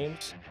ball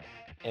games.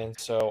 And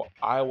so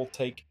I will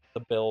take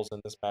the Bills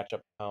in this matchup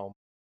at home.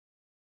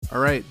 All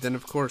right, then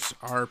of course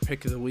our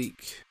pick of the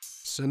week,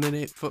 Sunday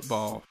Night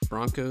Football,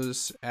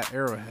 Broncos at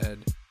Arrowhead,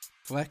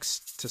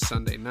 flexed to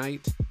Sunday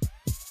night.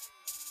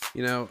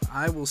 You know,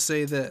 I will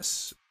say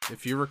this,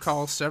 if you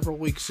recall several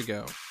weeks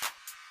ago,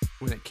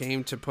 when it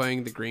came to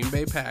playing the Green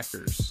Bay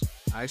Packers,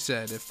 I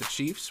said if the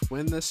Chiefs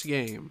win this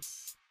game,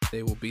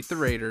 they will beat the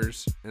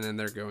Raiders, and then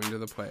they're going to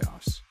the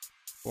playoffs.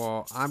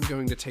 Well, I'm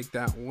going to take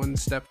that one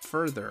step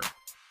further.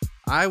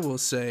 I will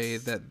say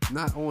that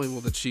not only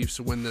will the Chiefs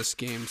win this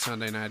game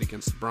Sunday night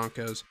against the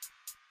Broncos,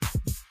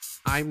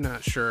 I'm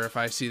not sure if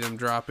I see them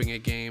dropping a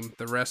game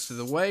the rest of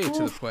the way to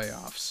the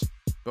playoffs.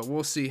 But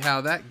we'll see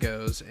how that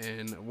goes,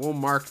 and we'll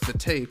mark the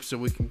tape so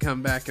we can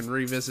come back and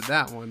revisit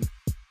that one.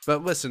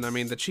 But listen, I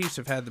mean, the Chiefs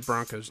have had the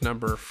Broncos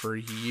number for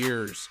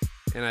years,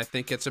 and I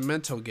think it's a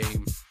mental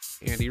game.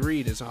 Andy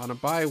Reid is on a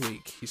bye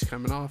week. He's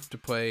coming off to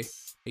play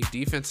a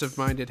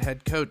defensive-minded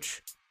head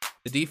coach.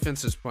 The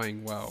defense is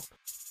playing well,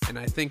 and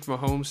I think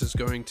Mahomes is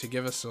going to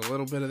give us a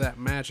little bit of that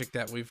magic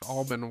that we've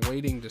all been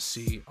waiting to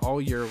see all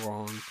year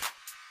long.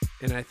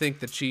 And I think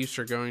the Chiefs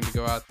are going to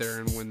go out there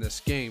and win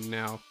this game.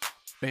 Now,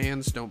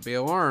 fans, don't be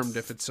alarmed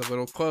if it's a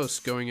little close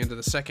going into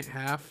the second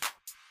half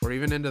or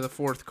even into the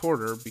fourth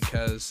quarter,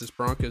 because this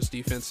Broncos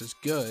defense is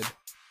good.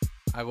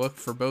 I look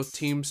for both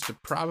teams to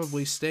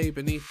probably stay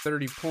beneath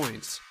 30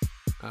 points,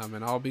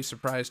 and I'll be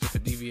surprised if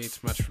it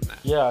deviates much from that.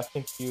 Yeah, I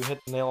think you hit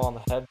the nail on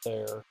the head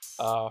there.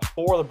 4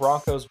 of the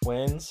Broncos'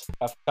 wins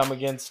have come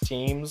against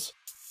teams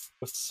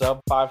with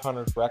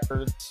sub-500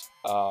 records,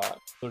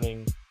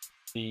 including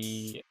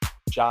the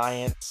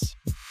Giants,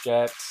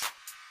 Jets,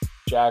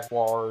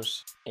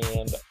 Jaguars,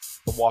 and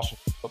the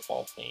Washington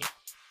football team.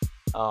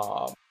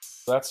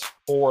 So that's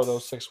 4 of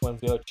those 6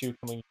 wins. The other 2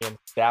 coming against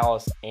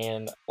Dallas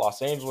and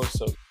Los Angeles.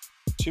 So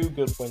 2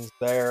 good wins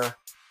there.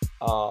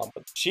 But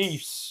the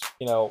Chiefs,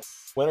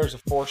 winners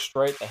of 4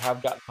 straight. They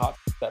have gotten hot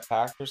with that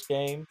Packers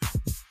game.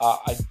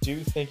 I do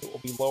think it will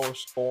be lower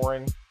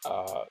scoring.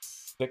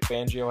 Vic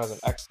Fangio has an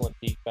excellent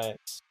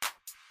defense,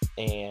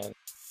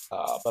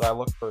 but I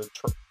look for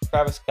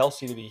Travis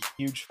Kelce to be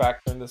a huge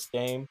factor in this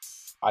game.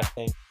 I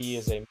think he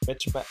is a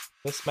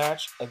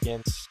mismatch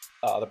against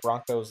the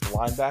Broncos'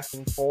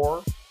 linebacking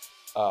core.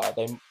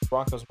 The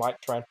Broncos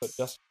might try and put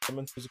Justin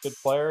Simmons, who's a good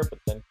player, but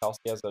then Kelce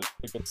has a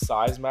good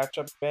size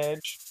matchup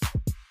advantage.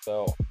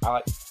 So I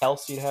like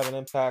Kelce to have an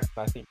impact,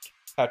 and I think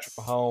Patrick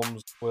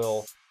Mahomes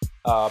will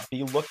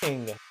be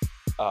looking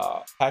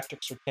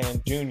Patrick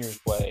Surtain Jr.'s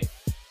way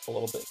a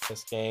little bit in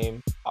this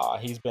game.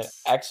 He's been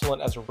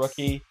excellent as a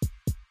rookie,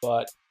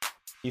 but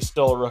he's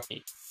still a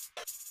rookie.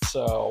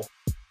 So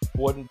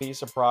wouldn't be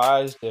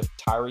surprised if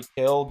Tyreek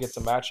Hill gets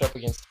a matchup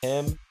against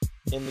him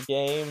in the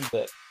game,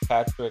 that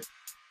Patrick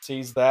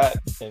sees that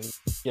and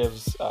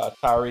gives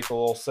Tyreek a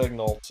little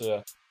signal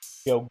to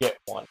go get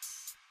one.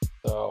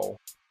 So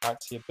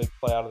might see a big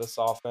play out of this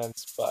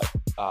offense.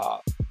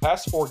 But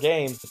past 4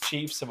 games, the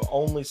Chiefs have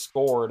only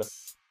scored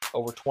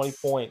over 20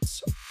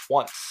 points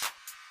once.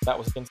 That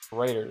was against the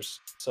Raiders.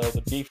 So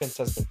the defense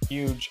has been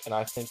huge, and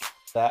I think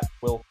that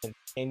will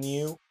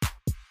continue.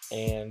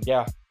 And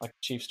yeah, I like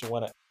the Chiefs to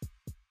win it.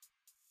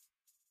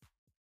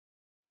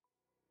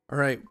 All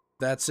right,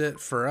 that's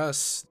it for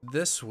us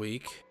this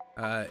week.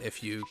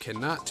 If you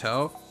cannot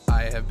tell,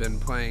 I have been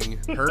playing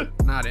hurt,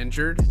 not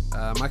injured.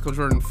 Michael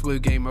Jordan flu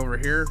game over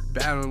here,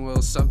 battling a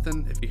little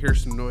something. If you hear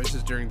some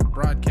noises during the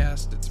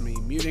broadcast, it's me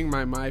muting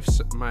my mic,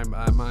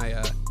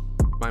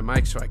 my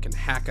mic so I can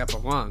hack up a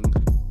lung.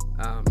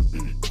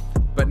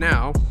 But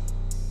now,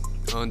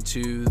 on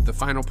to the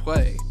final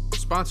play.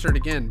 Sponsored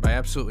again by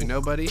absolutely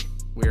nobody.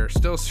 We are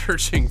still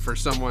searching for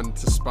someone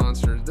to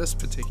sponsor this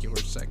particular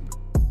segment.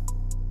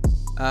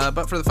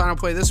 But for the final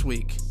play this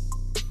week,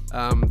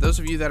 those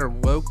of you that are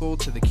local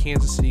to the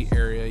Kansas City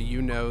area,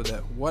 you know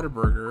that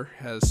Whataburger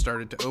has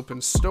started to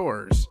open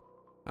stores.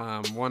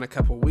 One a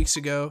couple weeks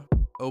ago,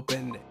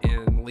 opened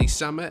in Lee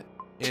Summit,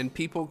 and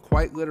people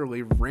quite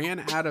literally ran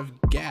out of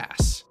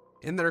gas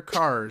in their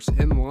cars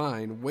in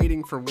line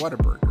waiting for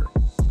Whataburger.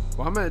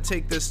 Well, I'm going to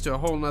take this to a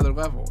whole nother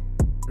level.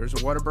 There's a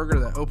Whataburger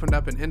that opened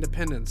up in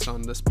Independence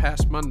on this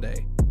past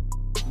Monday.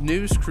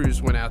 News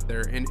crews went out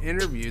there and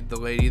interviewed the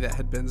lady that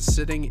had been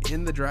sitting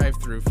in the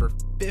drive-thru for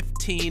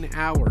 15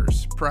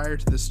 hours prior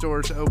to the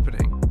store's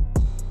opening.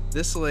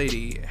 This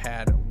lady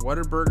had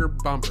Whataburger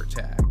bumper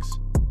tags,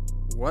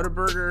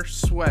 Whataburger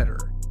sweater,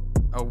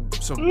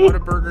 some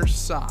Whataburger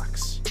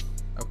socks,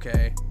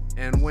 okay?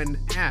 And when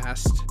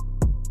asked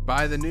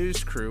by the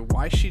news crew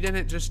why she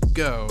didn't just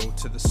go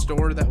to the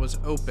store that was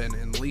open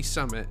in Lee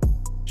Summit,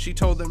 she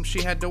told them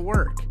she had to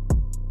work.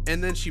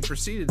 And then she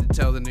proceeded to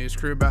tell the news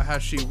crew about how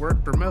she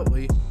worked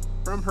remotely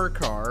from her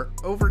car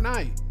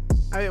overnight.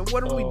 I mean,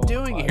 what are we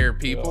doing here,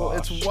 people?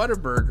 Gosh. It's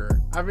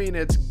Whataburger. I mean,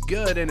 it's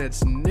good and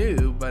it's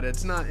new, but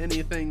it's not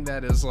anything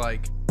that is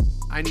like,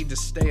 I need to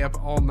stay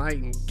up all night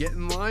and get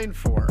in line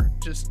for.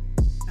 Just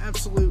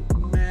absolute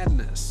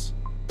madness.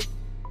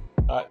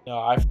 No,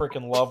 I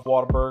freaking love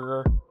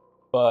Whataburger,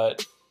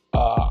 but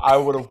I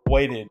would have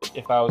waited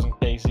if I was in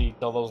KC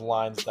till those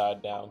lines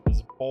died down.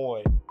 Because,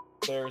 boy,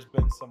 there's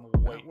been some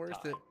wait Not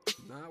worth time. it.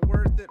 Not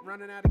worth it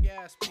running out of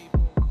gas,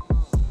 people.